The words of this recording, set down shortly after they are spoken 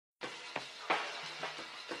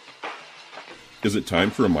Is it time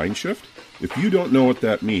for a mind shift? If you don't know what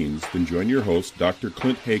that means, then join your host, Dr.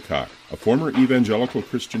 Clint Haycock, a former evangelical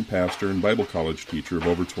Christian pastor and Bible college teacher of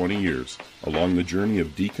over 20 years, along the journey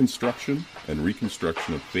of deconstruction and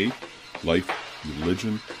reconstruction of faith, life,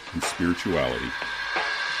 religion, and spirituality.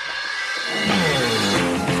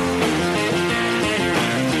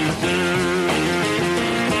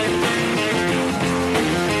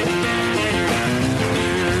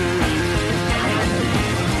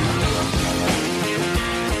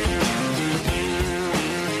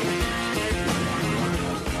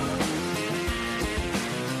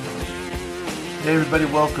 Hey everybody,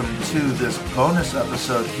 welcome to this bonus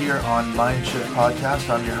episode here on Mindshift Podcast.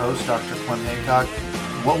 I'm your host, Dr. Clint Haycock.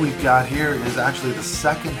 What we've got here is actually the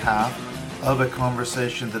second half of a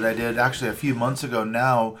conversation that I did actually a few months ago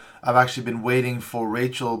now. I've actually been waiting for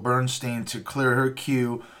Rachel Bernstein to clear her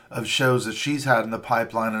queue of shows that she's had in the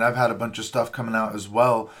pipeline, and I've had a bunch of stuff coming out as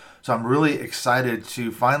well. So I'm really excited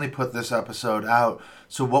to finally put this episode out.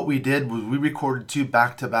 So what we did was we recorded two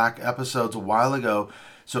back-to-back episodes a while ago.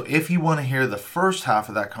 So if you want to hear the first half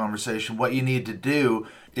of that conversation, what you need to do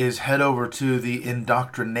is head over to the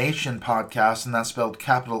Indoctrination podcast, and that's spelled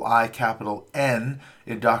capital I, capital N,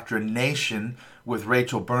 Indoctrination, with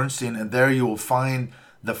Rachel Bernstein. And there you will find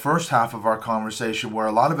the first half of our conversation, where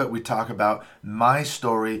a lot of it we talk about my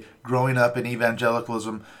story growing up in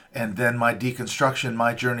evangelicalism, and then my deconstruction,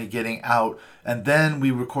 my journey getting out. And then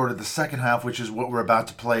we recorded the second half, which is what we're about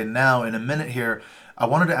to play now in a minute here. I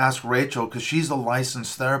wanted to ask Rachel, because she's a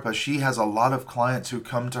licensed therapist. She has a lot of clients who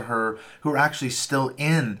come to her who are actually still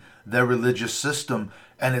in their religious system,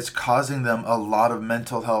 and it's causing them a lot of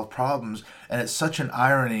mental health problems. And it's such an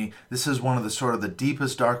irony. This is one of the sort of the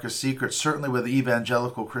deepest, darkest secrets, certainly with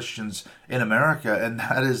evangelical Christians in America, and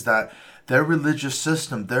that is that their religious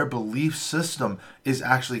system, their belief system, is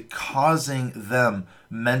actually causing them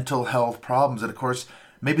mental health problems. And of course,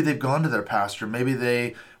 maybe they've gone to their pastor, maybe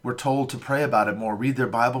they were told to pray about it more, read their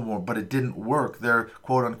Bible more, but it didn't work. Their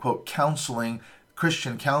quote-unquote counseling,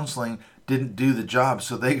 Christian counseling, didn't do the job,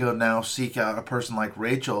 so they go now seek out a person like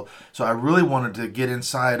Rachel. So I really wanted to get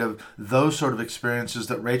inside of those sort of experiences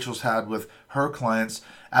that Rachel's had with her clients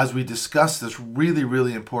as we discuss this really,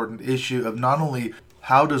 really important issue of not only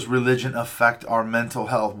how does religion affect our mental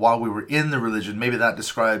health while we were in the religion? Maybe that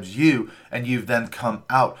describes you, and you've then come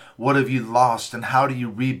out. What have you lost, and how do you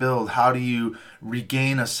rebuild? How do you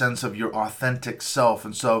regain a sense of your authentic self?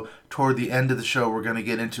 And so toward the end of the show, we're going to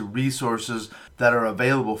get into resources that are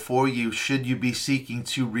available for you should you be seeking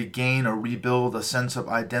to regain or rebuild a sense of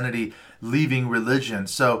identity leaving religion.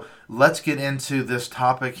 So let's get into this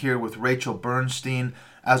topic here with Rachel Bernstein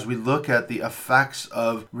as we look at the effects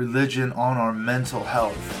of religion on our mental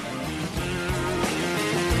health.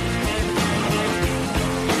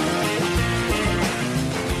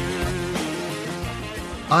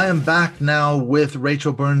 I am back now with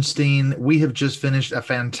Rachel Bernstein. We have just finished a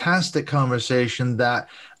fantastic conversation that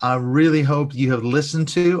I really hope you have listened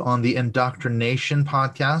to on the Indoctrination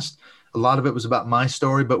podcast. A lot of it was about my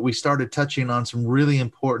story, but we started touching on some really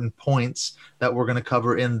important points that we're going to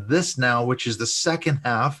cover in this now, which is the second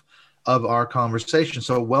half of our conversation.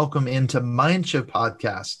 So welcome into Mindshift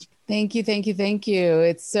Podcast. Thank you.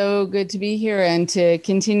 It's so good to be here and to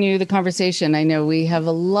continue the conversation. I know we have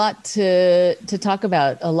a lot to talk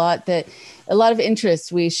about, a lot of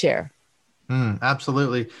interests we share.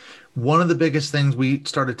 Absolutely. One of the biggest things we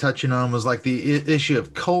started touching on was like the issue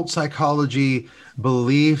of cult psychology,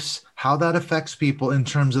 beliefs, how that affects people in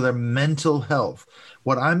terms of their mental health.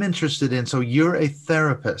 What I'm interested in, so you're a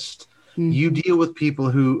therapist. Mm-hmm. You deal with people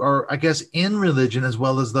who are, I guess, in religion as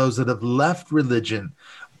well as those that have left religion.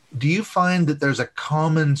 Do you find that there's a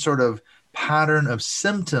common sort of pattern of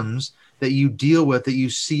symptoms that you deal with, that you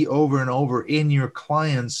see over and over in your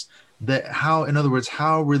clients, that how, in other words,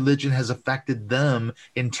 how religion has affected them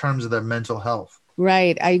in terms of their mental health?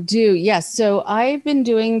 Right, I do. Yes. So I've been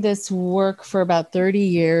doing this work for about 30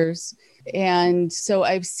 years. And so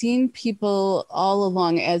I've seen people all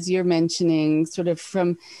along, as you're mentioning, sort of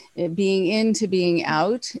from being in to being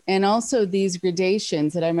out, and also these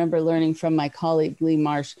gradations that I remember learning from my colleague, Lee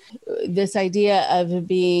Marsh, this idea of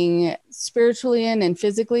being spiritually in and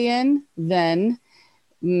physically in, then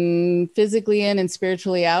physically in and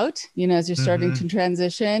spiritually out, as you're starting to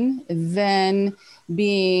transition, then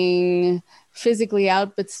being physically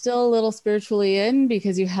out, but still a little spiritually in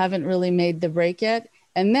because you haven't really made the break yet,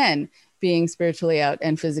 and then being spiritually out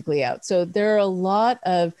and physically out. So there are a lot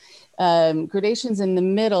of gradations in the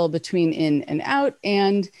middle between in and out.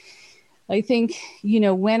 And I think,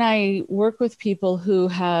 when I work with people who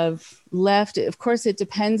have left, of course, it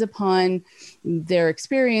depends upon their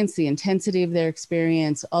experience, the intensity of their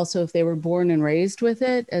experience. Also, if they were born and raised with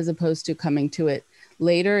it, as opposed to coming to it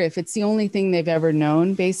later, if it's the only thing they've ever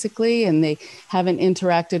known, basically, and they haven't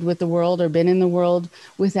interacted with the world or been in the world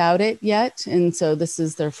without it yet. And so this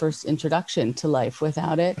is their first introduction to life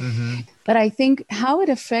without it. Mm-hmm. But I think how it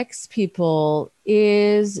affects people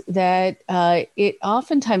is that it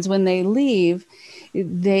oftentimes when they leave,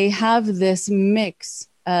 they have this mix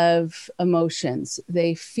of emotions.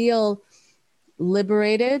 They feel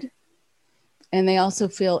liberated and they also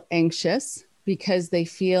feel anxious because they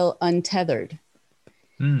feel untethered.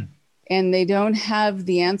 And they don't have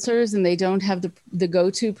the answers, and they don't have the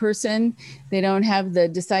go-to person. They don't have the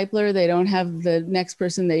discipler. They don't have the next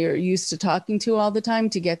person they are used to talking to all the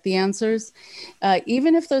time to get the answers.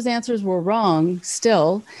 Even if those answers were wrong,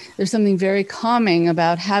 still, there's something very calming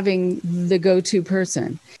about having the go-to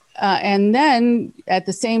person. And then at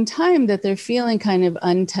the same time that they're feeling kind of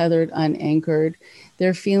untethered, unanchored,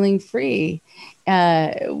 they're feeling free.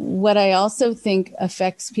 What I also think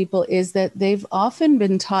affects people is that they've often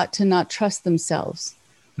been taught to not trust themselves.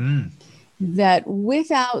 That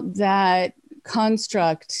without that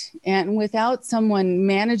construct and without someone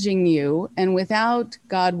managing you and without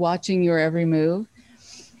God watching your every move,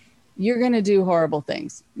 you're going to do horrible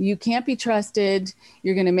things. You can't be trusted.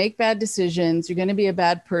 You're going to make bad decisions. You're going to be a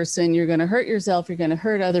bad person. You're going to hurt yourself. You're going to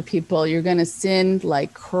hurt other people. You're going to sin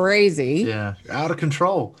like crazy. Yeah. Out of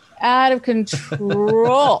control. Out of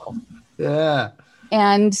control. Yeah.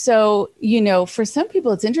 And so, for some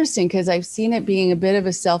people, it's interesting because I've seen it being a bit of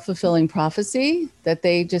a self-fulfilling prophecy that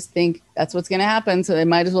they just think that's what's going to happen. So they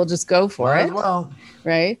might as well just go for it. Well,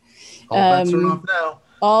 right. All bets are off now.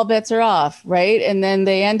 All bets are off. Right. And then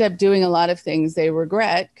they end up doing a lot of things they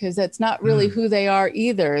regret because that's not really who they are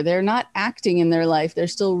either. They're not acting in their life. They're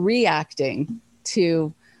still reacting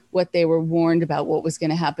to what they were warned about what was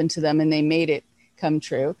going to happen to them. And they made it come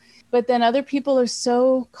true. But then other people are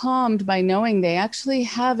so calmed by knowing they actually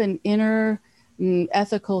have an inner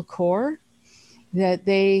ethical core that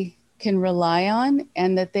they can rely on,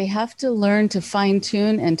 and that they have to learn to fine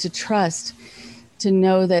tune and to trust, to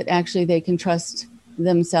know that actually they can trust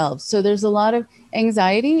themselves. So there's a lot of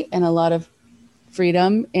anxiety and a lot of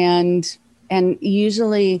freedom, and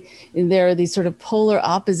usually there are these sort of polar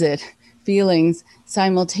opposite feelings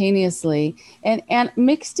simultaneously, and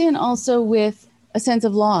mixed in also with a sense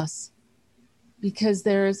of loss, because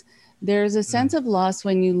there's a sense of loss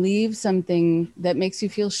when you leave something that makes you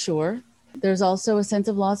feel sure. There's also a sense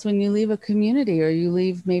of loss when you leave a community, or you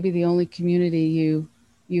leave maybe the only community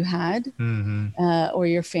you had, or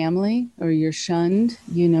your family, or you're shunned,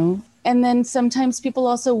 And then sometimes people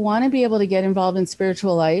also want to be able to get involved in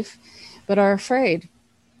spiritual life, but are afraid.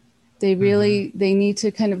 They really, they need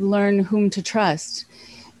to kind of learn whom to trust,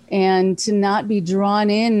 and to not be drawn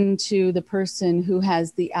into the person who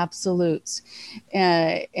has the absolutes,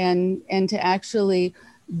 and to actually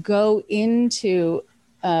go into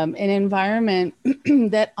an environment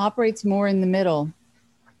that operates more in the middle,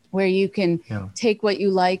 where you can take what you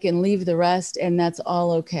like and leave the rest, and that's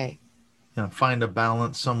all okay. Yeah, find a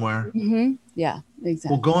balance somewhere. Yeah,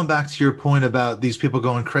 exactly. Well, going back to your point about these people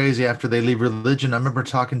going crazy after they leave religion, I remember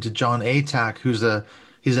talking to John Atack,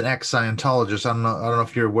 he's an ex-Scientologist. I don't know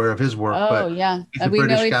if you're aware of his work. Oh, but yeah. He's a We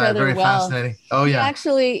British know each guy, other very well. fascinating. Oh, yeah.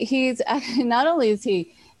 He's not only is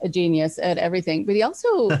he a genius at everything, but he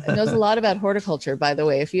also knows a lot about horticulture, by the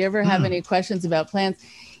way. If you ever have any questions about plants,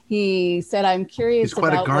 he said, I'm curious. He's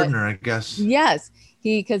quite a gardener, I guess. Yes.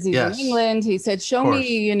 Because he's in England. He said, show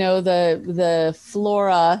me, the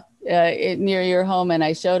flora near your home. And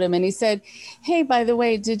I showed him, and he said, hey, by the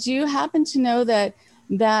way, did you happen to know that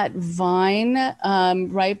vine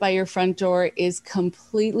right by your front door is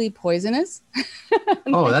completely poisonous?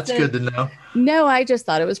 Oh, that's good to know. No, I just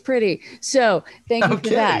thought it was pretty. So thank you for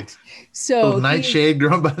that. So little nightshade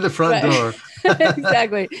growing by the front door.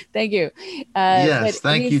 Exactly. Thank you. Yes.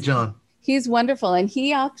 Thank you, John. He's wonderful. And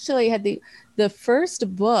he actually had the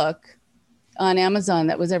first book on Amazon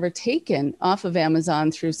that was ever taken off of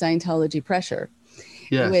Amazon through Scientology pressure.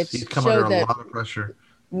 Yes, he's come under a lot of pressure.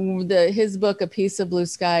 His book, A Piece of Blue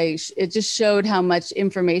Sky, it just showed how much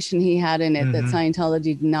information he had in it that Scientology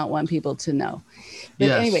did not want people to know.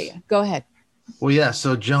 But anyway, go ahead. Well, yeah.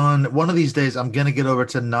 So, John, one of these days I'm going to get over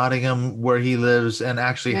to Nottingham, where he lives, and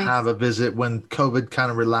actually have a visit when COVID kind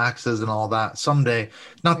of relaxes and all that. Someday,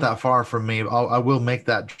 not that far from me, I will make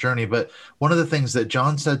that journey. But one of the things that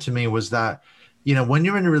John said to me was that, when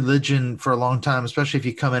you're in a religion for a long time, especially if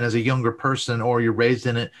you come in as a younger person or you're raised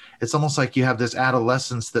in it, it's almost like you have this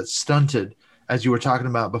adolescence that's stunted, as you were talking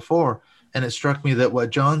about before. And it struck me that what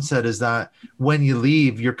John said is that when you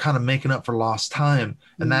leave, you're kind of making up for lost time.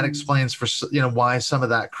 And that explains why some of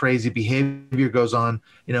that crazy behavior goes on.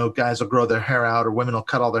 Guys will grow their hair out, or women will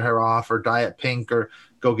cut all their hair off, or dye it pink, or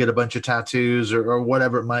go get a bunch of tattoos, or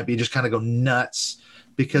whatever it might be, just kind of go nuts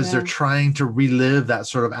because they're trying to relive that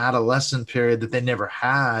sort of adolescent period that they never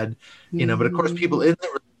had, but of course people in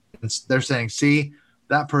the religions, they're saying, see,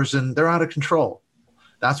 that person, they're out of control.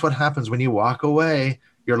 That's what happens when you walk away.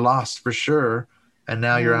 You're lost for sure. And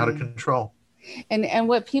now you're out of control. And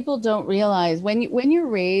what people don't realize when you're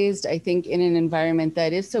raised, I think, in an environment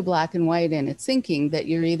that is so black and white in its thinking that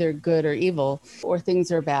you're either good or evil, or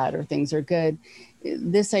things are bad or things are good.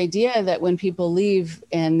 This idea that when people leave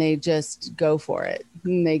and they just go for it,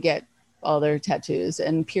 and they get all their tattoos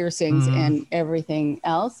and piercings and everything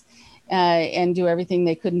else, and do everything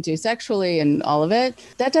they couldn't do sexually and all of it,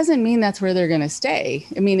 that doesn't mean that's where they're going to stay.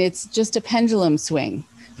 I mean, it's just a pendulum swing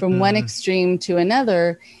from one extreme to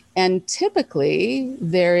another. And typically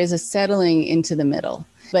there is a settling into the middle.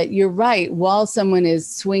 But you're right, while someone is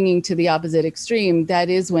swinging to the opposite extreme, that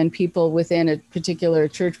is when people within a particular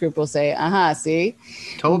church group will say, aha, see?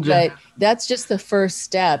 Told you. But that's just the first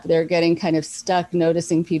step. They're getting kind of stuck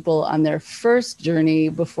noticing people on their first journey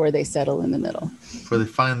before they settle in the middle. Before they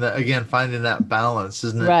find that, again, finding that balance,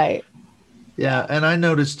 isn't it? Right. Yeah, and I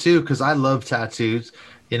noticed too, because I love tattoos,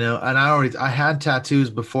 and I had tattoos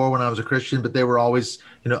before when I was a Christian, but they were always,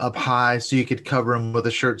 up high so you could cover them with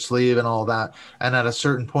a shirt sleeve and all that. And at a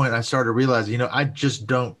certain point, I started realizing, I just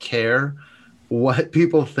don't care what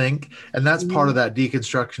people think. And that's part of that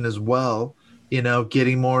deconstruction as well,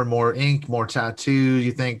 getting more and more ink, more tattoos.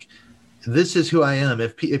 You think, this is who I am.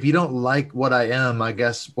 If you don't like what I am, I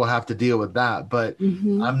guess we'll have to deal with that. But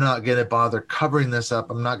I'm not going to bother covering this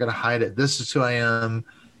up. I'm not going to hide it. This is who I am.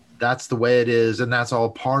 That's the way it is. And that's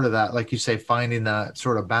all part of that. Like you say, finding that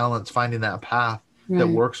sort of balance, finding that path that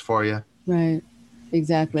works for you. Right.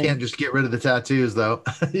 Exactly. You can't just get rid of the tattoos, though.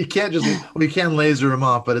 You can't we can laser them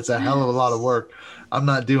off, but it's a hell of a lot of work. I'm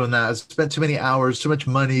not doing that. I spent too many hours, too much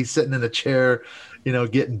money sitting in a chair,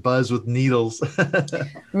 getting buzzed with needles.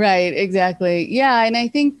 Right, exactly. Yeah. And I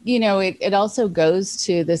think, it also goes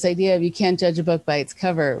to this idea of you can't judge a book by its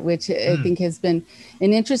cover, which I think has been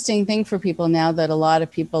an interesting thing for people now that a lot of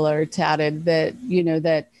people are tatted that,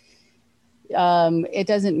 it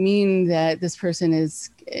doesn't mean that this person is,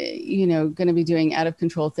 going to be doing out of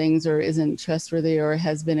control things or isn't trustworthy or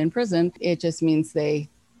has been in prison. It just means they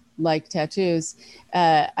like tattoos.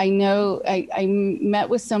 I know I met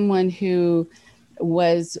with someone who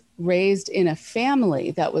was raised in a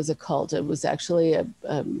family that was a cult. It was actually a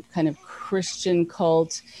kind of Christian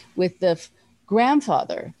cult with the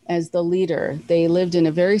grandfather as the leader. They lived in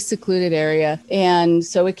a very secluded area. And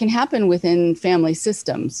so it can happen within family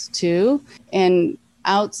systems too. And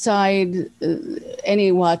outside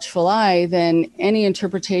any watchful eye, then any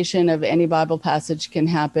interpretation of any Bible passage can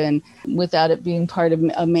happen without it being part of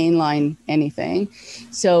a mainline anything.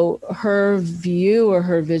 So her view or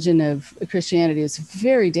her vision of Christianity is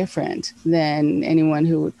very different than anyone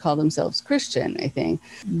who would call themselves Christian, I think.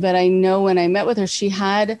 But I know when I met with her, she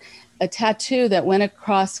had a tattoo that went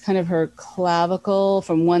across kind of her clavicle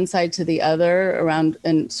from one side to the other around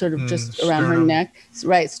and sort of just around her neck,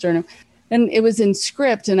 right, sternum. And it was in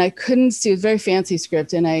script and I couldn't see, it was very fancy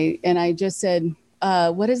script. And I just said,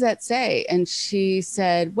 what does that say? And she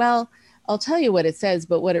said, well, I'll tell you what it says,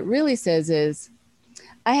 but what it really says is,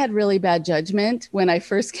 I had really bad judgment when I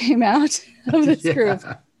first came out of this group.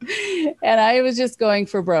 And I was just going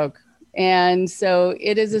for broke. And so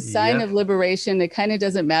it is a sign of liberation. It kind of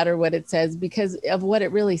doesn't matter what it says because of what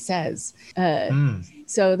it really says.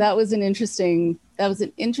 So that was an interesting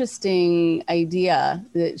idea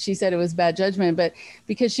that she said it was bad judgment, but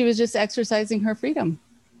because she was just exercising her freedom.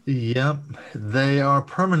 Yep. They are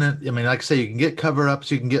permanent. I mean, like I say, you can get cover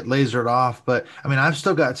ups, you can get lasered off, but I mean, I've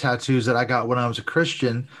still got tattoos that I got when I was a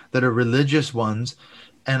Christian that are religious ones.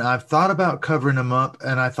 And I've thought about covering them up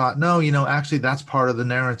and I thought, no, actually that's part of the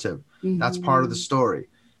narrative. That's part of the story.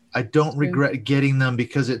 I don't regret getting them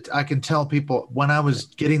because I can tell people when I was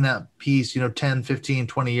getting that piece, 10, 15,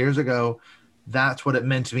 20 years ago, that's what it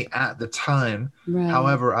meant to me at the time. Right.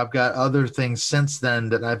 However, I've got other things since then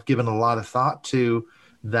that I've given a lot of thought to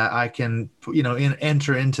that I can,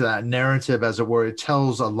 enter into that narrative, as it were. It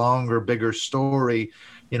tells a longer, bigger story,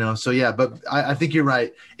 So, yeah, but I think you're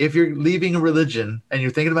right. If you're leaving a religion and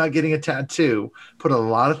you're thinking about getting a tattoo, put a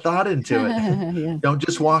lot of thought into it. Yeah. Don't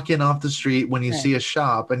just walk in off the street when you see a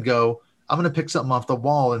shop and go, I'm going to pick something off the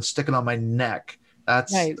wall and stick it on my neck.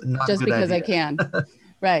 That's not just a good because idea. I can.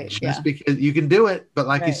 Right. Just because you can do it, but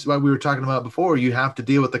like Right. what we were talking about before, you have to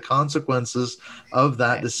deal with the consequences of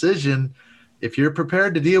that Right. decision. If you're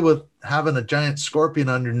prepared to deal with having a giant scorpion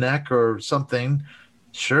on your neck or something,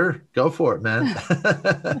 sure, go for it,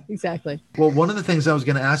 man. Exactly. Well, one of the things I was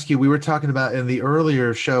going to ask you, we were talking about in the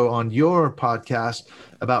earlier show on your podcast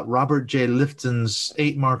about Robert J. Lifton's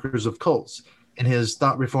 8 Markers of Cults and his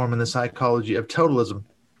thought reform and the psychology of totalism.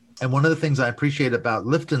 And one of the things I appreciate about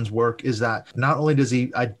Lifton's work is that not only does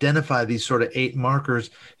he identify these sort of 8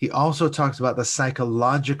 markers, he also talks about the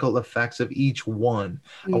psychological effects of each one.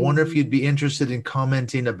 I wonder if you'd be interested in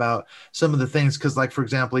commenting about some of the things, because, like, for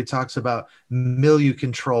example, he talks about milieu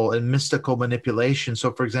control and mystical manipulation.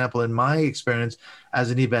 So, for example, in my experience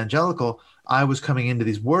as an evangelical, I was coming into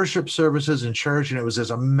these worship services in church, and it was this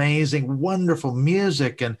amazing, wonderful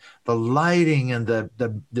music and the lighting and the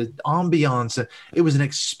ambiance. And it was an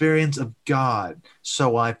experience of God.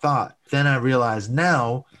 So I thought. Then I realized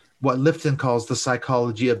now what Lifton calls the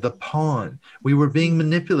psychology of the pawn. We were being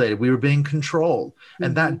manipulated. We were being controlled.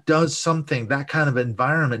 And that does something, that kind of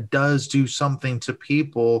environment does do something to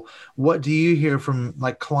people. What do you hear from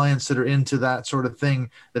like clients that are into that sort of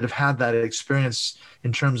thing, that have had that experience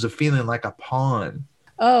in terms of feeling like a pawn?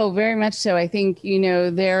 Oh, very much so. I think,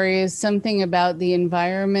 there is something about the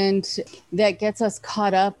environment that gets us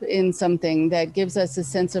caught up in something, that gives us a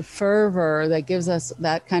sense of fervor, that gives us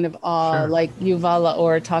that kind of awe, Sure. like Yuval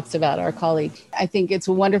Orr talks about, our colleague. I think it's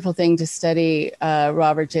a wonderful thing to study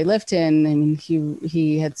Robert J. Lifton. I mean,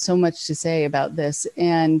 he had so much to say about this.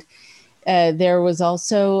 And there is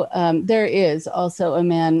also a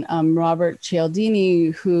man, Robert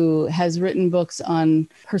Cialdini, who has written books on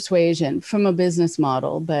persuasion from a business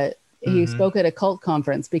model, but he spoke at a cult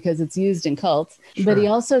conference because it's used in cults. Sure. But he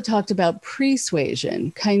also talked about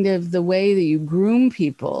persuasion, kind of the way that you groom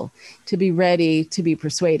people to be ready to be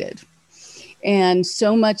persuaded. And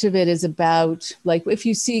so much of it is about, like, if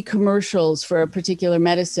you see commercials for a particular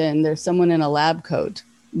medicine, there's someone in a lab coat,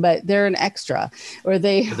 but they're an extra, or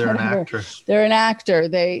They're an actor. They're an actor.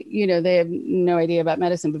 They have no idea about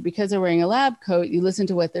medicine, but because they're wearing a lab coat, you listen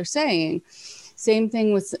to what they're saying. Same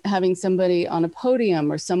thing with having somebody on a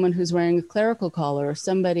podium, or someone who's wearing a clerical collar, or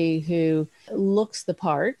somebody who looks the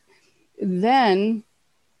part. Then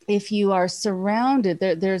if you are surrounded,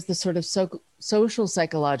 there's the sort of social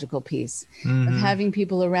psychological piece of having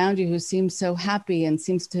people around you who seem so happy and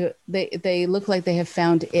they look like they have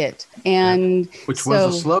found it. And which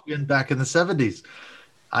was a slogan back in the 70s.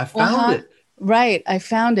 I found it. Right. I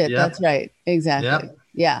found it. Yep. That's right. Exactly. Yep.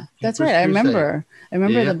 Yeah, that's Campus right. I Crusade.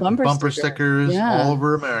 remember the bumper stickers all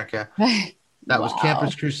over America. Right. That was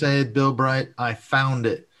Campus Crusade, Bill Bright. I found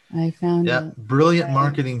it. I found it. Brilliant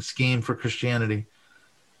marketing scheme for Christianity.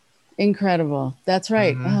 Incredible. That's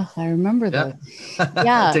right. Oh, I remember that.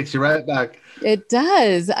 Yeah. It takes you right back. It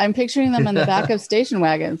does. I'm picturing them on the back of station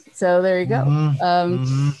wagons. So there you go.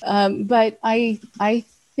 But I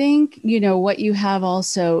think, what you have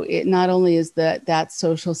also, it not only is that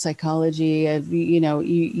social psychology of,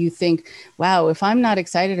 you think, wow, if I'm not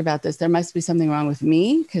excited about this, there must be something wrong with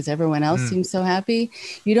me because everyone else seems so happy.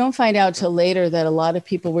 You don't find out till later that a lot of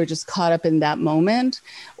people were just caught up in that moment,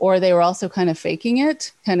 or they were also kind of faking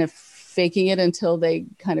it until they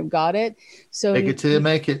kind of got it. So fake it till you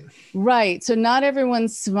make it. Right. So not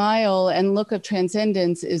everyone's smile and look of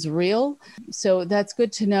transcendence is real. So that's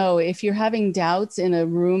good to know. If you're having doubts in a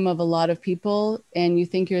room of a lot of people and you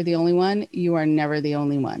think you're the only one, you are never the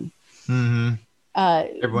only one.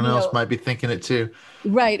 Everyone else might be thinking it too.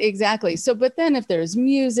 Right. Exactly. So, but then if there's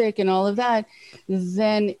music and all of that,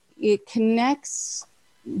 then it connects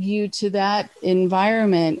you to that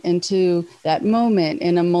environment and to that moment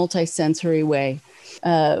in a multisensory way,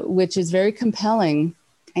 which is very compelling.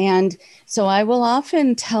 And so I will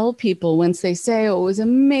often tell people once they say, oh, it was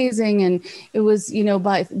amazing, and it was,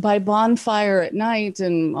 by bonfire at night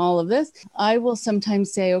and all of this, I will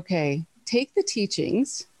sometimes say, okay, take the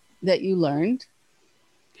teachings that you learned,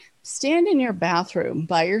 stand in your bathroom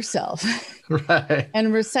by yourself right,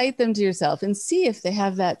 and recite them to yourself and see if they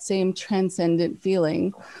have that same transcendent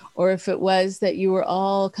feeling, or if it was that you were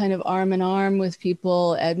all kind of arm in arm with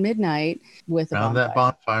people at midnight with around that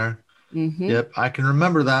bonfire. Yep, I can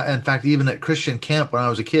remember that. In fact, even at Christian camp when I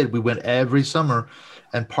was a kid, we went every summer,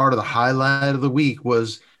 and part of the highlight of the week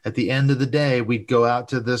was at the end of the day, we'd go out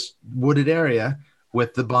to this wooded area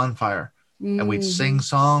with the bonfire. And we'd sing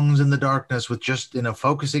songs in the darkness with just,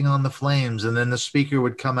 focusing on the flames. And then the speaker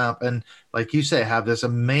would come up and, like you say, have this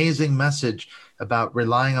amazing message about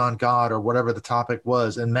relying on God or whatever the topic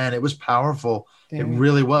was. And man, it was powerful. It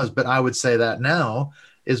really was. But I would say that now,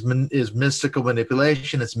 is mystical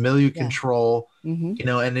manipulation. It's milieu Yeah. control. Mm-hmm.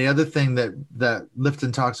 And the other thing that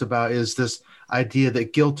Lifton talks about is this idea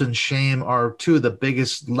that guilt and shame are two of the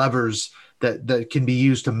biggest levers that can be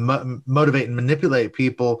used to motivate and manipulate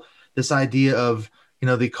people. This idea of,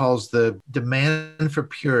 he calls the demand for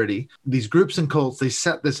purity. These groups and cults, they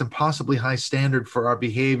set this impossibly high standard for our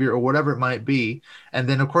behavior or whatever it might be. And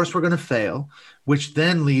then, of course, we're going to fail, which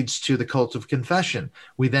then leads to the cult of confession.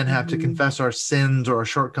 We then have to confess our sins or our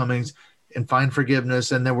shortcomings and find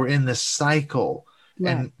forgiveness. And then we're in this cycle. Right.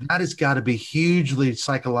 And that has got to be hugely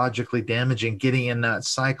psychologically damaging, getting in that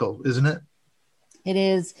cycle, isn't it? It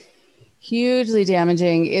is hugely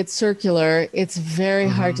damaging. It's circular. It's very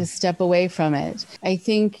hard to step away from it. I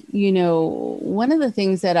think, one of the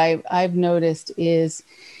things that I've noticed is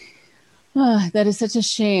that is such a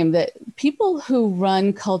shame that people who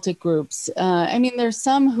run cultic groups, there's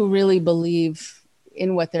some who really believe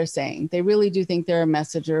in what they're saying. They really do think they're a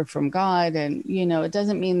messenger from God. And, it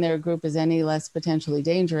doesn't mean their group is any less potentially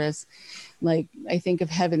dangerous. Like, I think of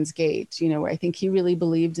Heaven's Gate, where I think he really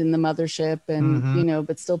believed in the mothership and,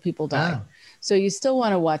 but still people die. Yeah. So you still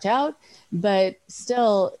want to watch out, but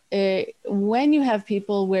still when you have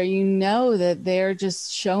people where that they're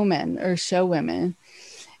just showmen or showwomen,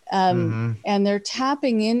 and they're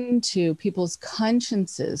tapping into people's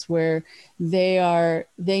consciences where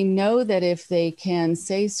they know that if they can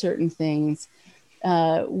say certain things,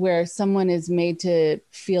 where someone is made to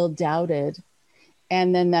feel doubted,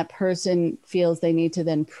 and then that person feels they need to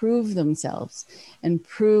then prove themselves and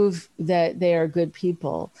prove that they are good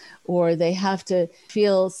people, or they have to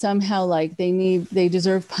feel somehow like they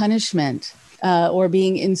deserve punishment, or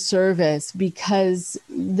being in service because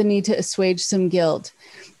the need to assuage some guilt.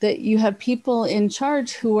 That you have people in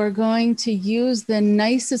charge who are going to use the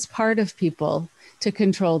nicest part of people to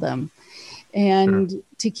control them and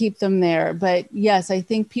to keep them there. But yes, I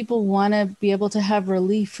think people want to be able to have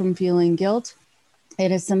relief from feeling guilt.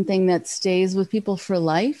 It is something that stays with people for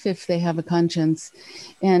life if they have a conscience.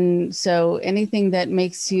 And so anything that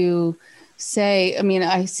makes you say,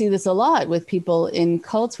 I see this a lot with people in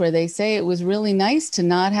cults where they say it was really nice to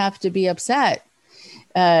not have to be upset.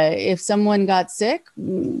 If someone got sick,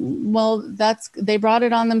 well, they brought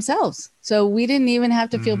it on themselves. So we didn't even have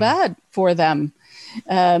to feel bad for them,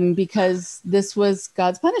 because this was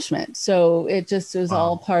God's punishment. So it just was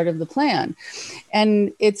all part of the plan.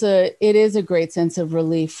 And it is a great sense of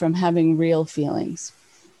relief from having real feelings.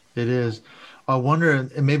 It is. I wonder,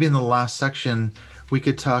 maybe in the last section, we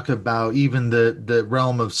could talk about even the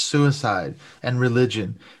realm of suicide and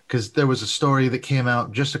religion, because there was a story that came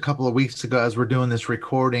out just a couple of weeks ago as we're doing this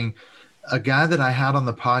recording. A guy that I had on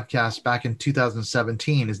the podcast back in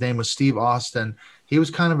 2017, his name was Steve Austin. He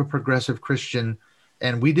was kind of a progressive Christian,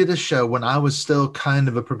 and we did a show when I was still kind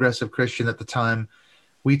of a progressive Christian at the time.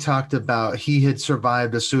 We talked about he had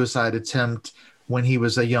survived a suicide attempt when he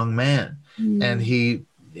was a young man, and he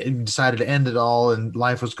decided to end it all, and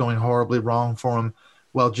life was going horribly wrong for him.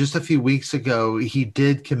 Well, just a few weeks ago, he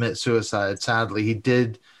did commit suicide. Sadly, he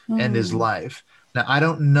did end his life. Now, I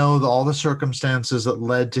don't know all the circumstances that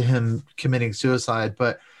led to him committing suicide,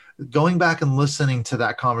 but going back and listening to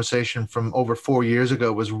that conversation from over 4 years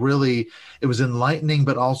ago was it was enlightening,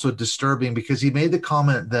 but also disturbing, because he made the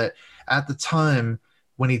comment that at the time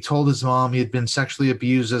when he told his mom he had been sexually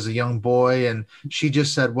abused as a young boy, and she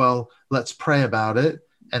just said, well, let's pray about it.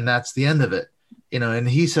 And that's the end of it. And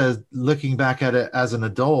he said, looking back at it as an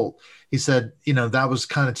adult, he said, that was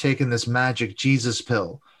kind of taking this magic Jesus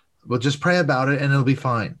pill. Well, just pray about it and it'll be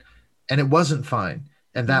fine. And it wasn't fine.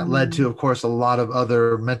 And that led to, of course, a lot of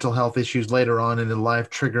other mental health issues later on in his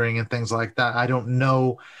life, triggering and things like that. I don't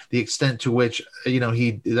know the extent to which,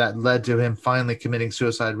 that led to him finally committing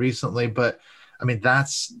suicide recently. But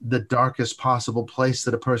that's the darkest possible place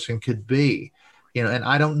that a person could be. And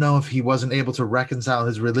I don't know if he wasn't able to reconcile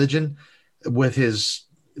his religion with his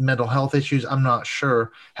mental health issues. I'm not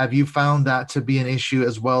sure. Have you found that to be an issue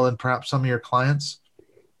as well, and perhaps some of your clients?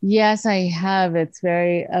 Yes, I have. It's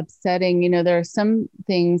very upsetting. There are some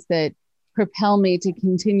things that propel me to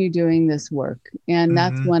continue doing this work. And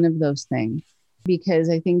that's one of those things, because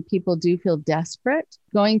I think people do feel desperate.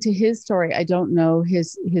 Going to his story, I don't know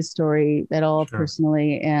his story at all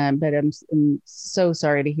personally, but I'm so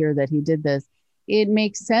sorry to hear that he did this. It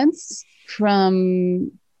makes sense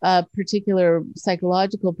from a particular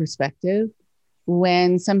psychological perspective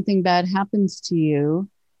when something bad happens to you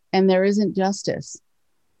and there isn't justice.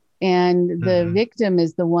 And the victim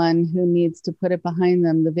is the one who needs to put it behind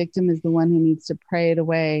them. The victim is the one who needs to pray it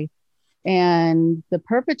away. And the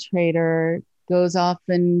perpetrator goes off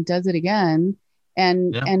and does it again.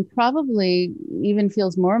 and probably even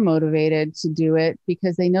feels more motivated to do it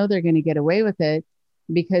because they know they're going to get away with it,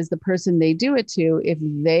 because the person they do it to, if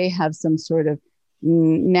they have some sort of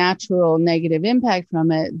natural negative impact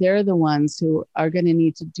from it, they're the ones who are going to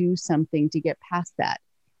need to do something to get past that.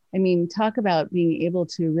 I mean, talk about being able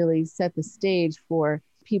to really set the stage for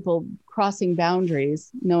people crossing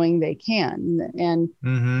boundaries, knowing they can. And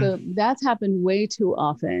so that's happened way too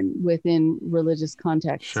often within religious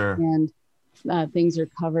contexts. Sure. And things are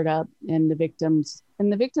covered up, and the victims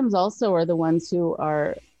also are the ones who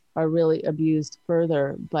are really abused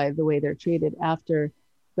further by the way they're treated after.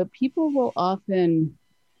 But people will often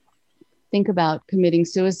think about committing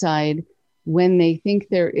suicide when they think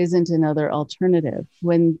there isn't another alternative,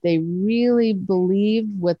 when they really believe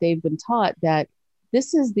what they've been taught, that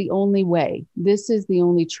this is the only way, this is the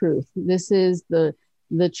only truth, this is the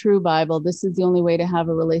true Bible, this is the only way to have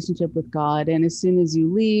a relationship with God. And as soon as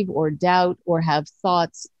you leave or doubt or have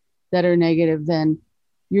thoughts that are negative, then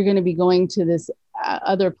you're going to be going to this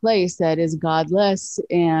other place that is godless.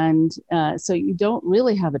 And so you don't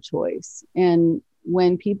really have a choice. And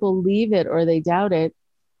when people leave it or they doubt it,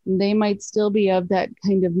 they might still be of that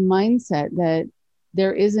kind of mindset that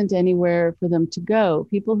there isn't anywhere for them to go.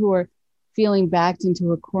 People who are feeling backed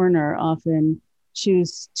into a corner often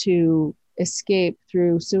choose to escape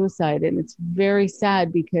through suicide. And it's very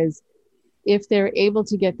sad, because if they're able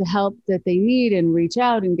to get the help that they need and reach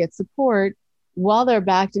out and get support while they're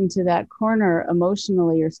backed into that corner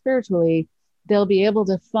emotionally or spiritually, they'll be able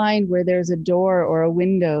to find where there's a door or a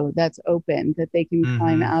window that's open that they can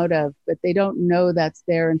climb out of, but they don't know that's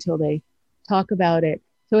there until they talk about it.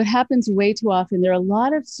 So it happens way too often. There are a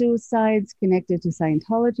lot of suicides connected to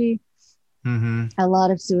Scientology, a lot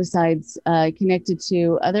of suicides connected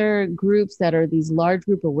to other groups that are these large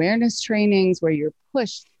group awareness trainings where you're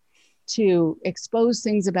pushed to expose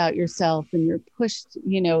things about yourself, and you're pushed,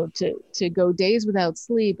 to go days without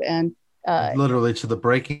sleep, and literally to the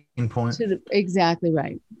breaking point. Exactly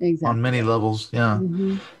right. Exactly. On many levels. Yeah.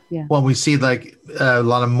 Yeah. Well, we see like a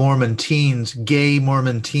lot of Mormon teens, gay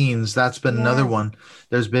Mormon teens. That's been another one.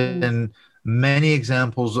 There's been many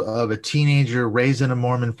examples of a teenager raised in a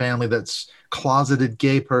Mormon family that's closeted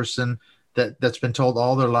gay person that's been told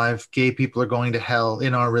all their life, gay people are going to hell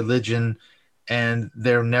in our religion and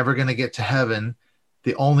they're never going to get to heaven.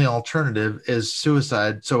 The only alternative is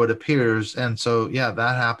suicide, so it appears. And so, yeah,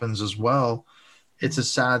 that happens as well. It's a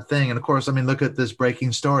sad thing. And of course, I mean, look at this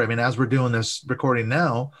breaking story. I mean, as we're doing this recording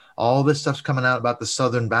now, all this stuff's coming out about the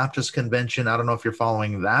Southern Baptist Convention. I don't know if you're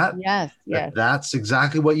following that. Yes. That's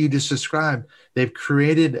exactly what you just described. They've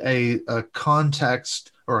created a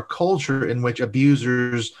context or a culture in which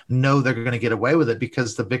abusers know they're going to get away with it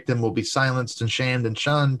because the victim will be silenced and shamed and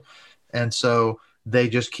shunned. And so they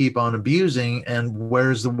just keep on abusing. And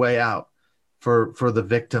where's the way out for the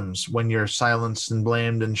victims when you're silenced and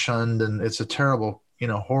blamed and shunned? And it's a terrible,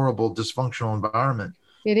 horrible, dysfunctional environment.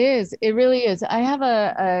 It is. It really is. I have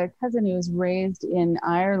a cousin who was raised in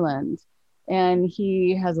Ireland, and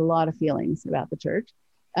he has a lot of feelings about the church,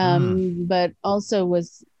 but also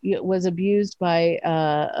was abused by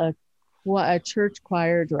a church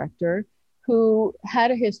choir director who had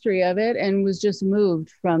a history of it and was just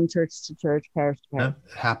moved from church to church, parish to parish.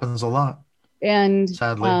 Yeah, it happens a lot. And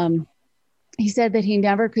sadly, he said that he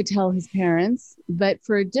never could tell his parents, but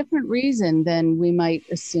for a different reason than we might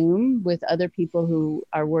assume with other people who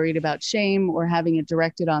are worried about shame or having it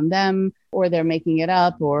directed on them, or they're making it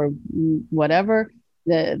up or whatever,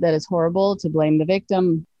 that is horrible to blame the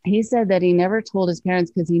victim. He said that he never told his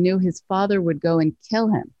parents because he knew his father would go and kill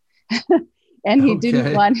him. And he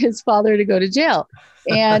didn't want his father to go to jail.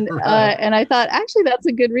 And right. And I thought, actually, that's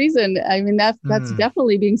a good reason. I mean, that's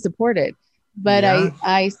definitely being supported. But yeah.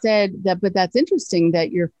 I said that, but that's interesting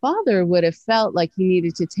that your father would have felt like he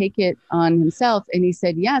needed to take it on himself. And he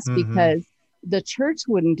said, yes, because the church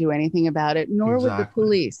wouldn't do anything about it, nor would the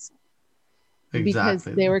police. Because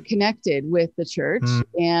they were connected with the church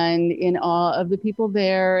and in awe of the people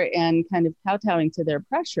there and kind of kowtowing to their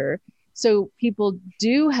pressure. So people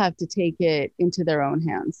do have to take it into their own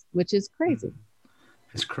hands, which is crazy.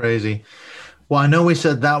 It's crazy. Well, I know we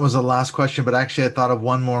said that was the last question, but actually I thought of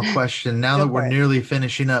one more question. Now that we're nearly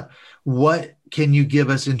finishing up, what can you give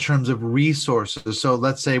us in terms of resources? So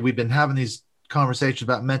let's say we've been having these conversations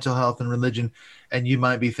about mental health and religion, and you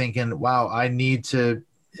might be thinking, wow, I need to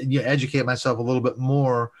educate myself a little bit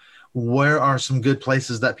more. Where are some good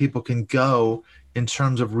places that people can go in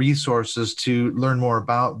terms of resources to learn more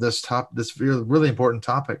about this really important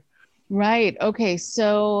topic? Right. Okay.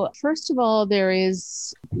 So first of all, there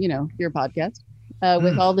is, your podcast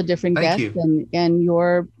with all the different guests and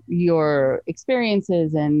your your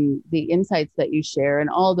experiences and the insights that you share and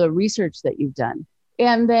all the research that you've done.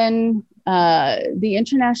 And then the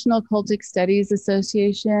International Cultic Studies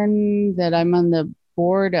Association that I'm on the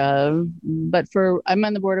board of, I'm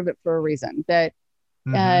on the board of it for a reason. That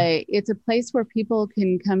it's a place where people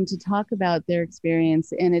can come to talk about their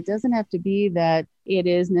experience. And it doesn't have to be that it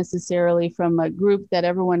is necessarily from a group that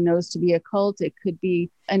everyone knows to be a cult. It could be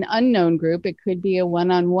an unknown group. It could be a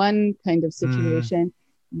one-on-one kind of situation,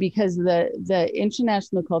 because the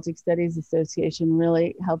International Cultic Studies Association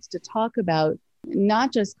really helps to talk about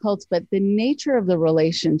not just cults, but the nature of the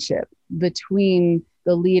relationship between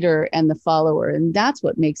the leader and the follower. And that's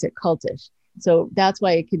what makes it cultish. So that's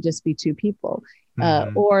why it could just be two people.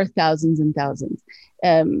 Or thousands and thousands.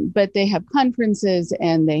 But they have conferences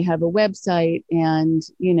and they have a website, and,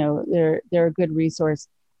 they're a good resource.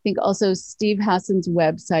 I think also Steve Hassan's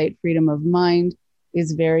website, Freedom of Mind,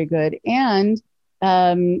 is very good. And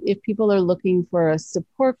if people are looking for a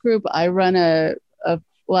support group, I run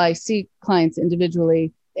I see clients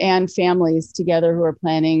individually and families together who are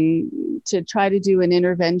planning to try to do an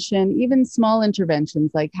intervention, even small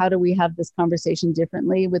interventions, like how do we have this conversation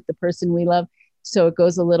differently with the person we love so it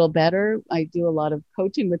goes a little better. I do a lot of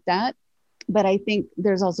coaching with that. But I think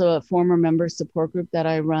there's also a former member support group that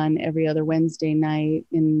I run every other Wednesday night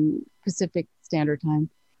in Pacific Standard Time.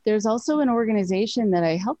 There's also an organization that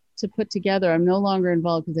I helped to put together. I'm no longer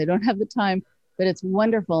involved because I don't have the time, but it's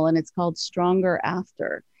wonderful. And it's called Stronger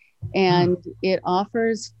After. And it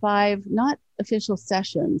offers 5, not official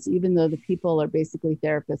sessions, even though the people are basically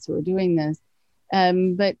therapists who are doing this,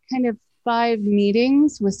 but kind of 5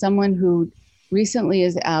 meetings with someone who recently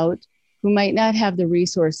is out, who might not have the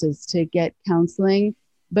resources to get counseling,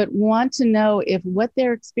 but want to know if what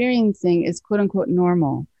they're experiencing is quote unquote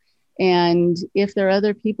normal. And if there are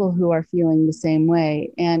other people who are feeling the same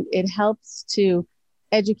way. And it helps to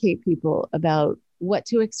educate people about what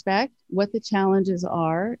to expect, what the challenges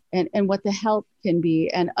are, and what the help can be,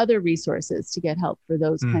 and other resources to get help for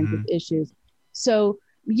those kinds of issues. So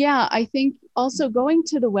yeah, I think also going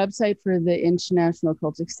to the website for the International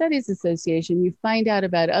Cultic Studies Association, you find out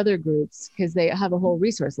about other groups because they have a whole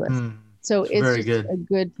resource list. So it's just a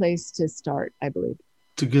good place to start, I believe.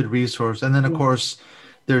 It's a good resource. And then, of course,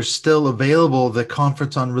 there's still available the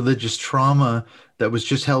Conference on Religious Trauma that was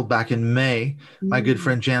just held back in May. My good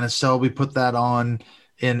friend Janice Selby put that on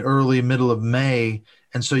in middle of May.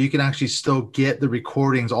 And so you can actually still get the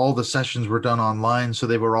recordings. All the sessions were done online, so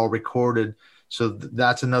they were all recorded. So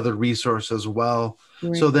that's another resource as well.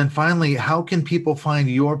 Great. So then finally, how can people find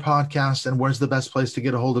your podcast, and where's the best place to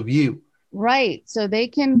get a hold of you? Right. So they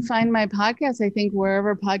can find my podcast, I think,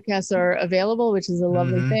 wherever podcasts are available, which is a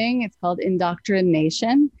lovely thing. It's called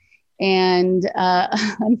Indoctrination. And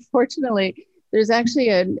unfortunately, there's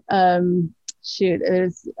actually I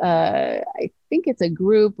think it's a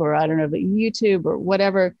group, or I don't know, but YouTube or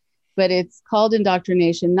whatever, but it's called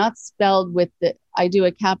Indoctrination, not spelled with I do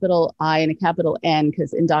a capital I and a capital N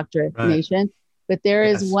because indoctrination, right. But there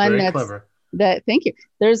is one that's clever. Thank you.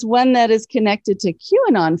 There's one that is connected to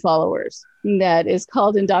QAnon followers that is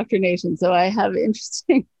called Indoctrination. So I have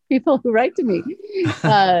interesting people who write to me.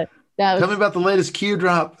 Tell me about the latest Q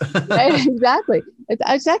drop. Exactly.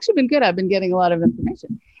 It's actually been good. I've been getting a lot of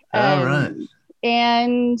information. All right.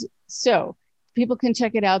 And so people can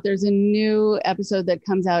check it out. There's a new episode that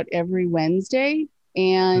comes out every Wednesday.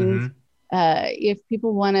 And if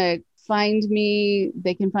people want to find me,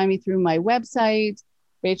 they can find me through my website,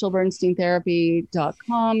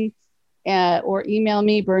 rachelbernsteintherapy.com, or email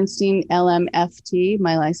me, bernsteinlmft,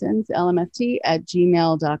 my license, lmft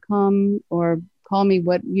 @gmail.com, or call me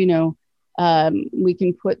we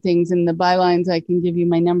can put things in the bylines. I can give you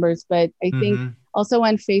my numbers, but I think also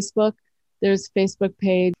on Facebook, there's a Facebook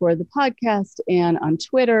page for the podcast, and on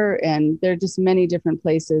Twitter, and there are just many different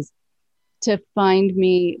places to find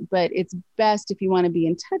me. But it's best, if you want to be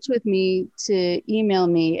in touch with me, to email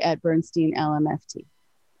me at bernsteinlmft.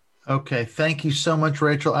 Okay. Thank you so much,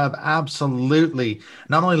 Rachel. I've absolutely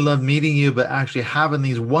not only loved meeting you, but actually having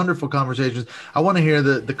these wonderful conversations. I want to hear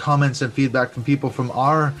the comments and feedback from people from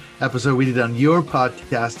our episode we did on your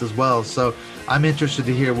podcast as well. So I'm interested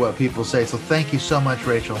to hear what people say. So thank you so much,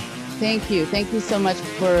 Rachel. Thank you. Thank you so much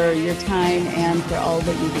for your time and for all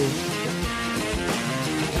that you do.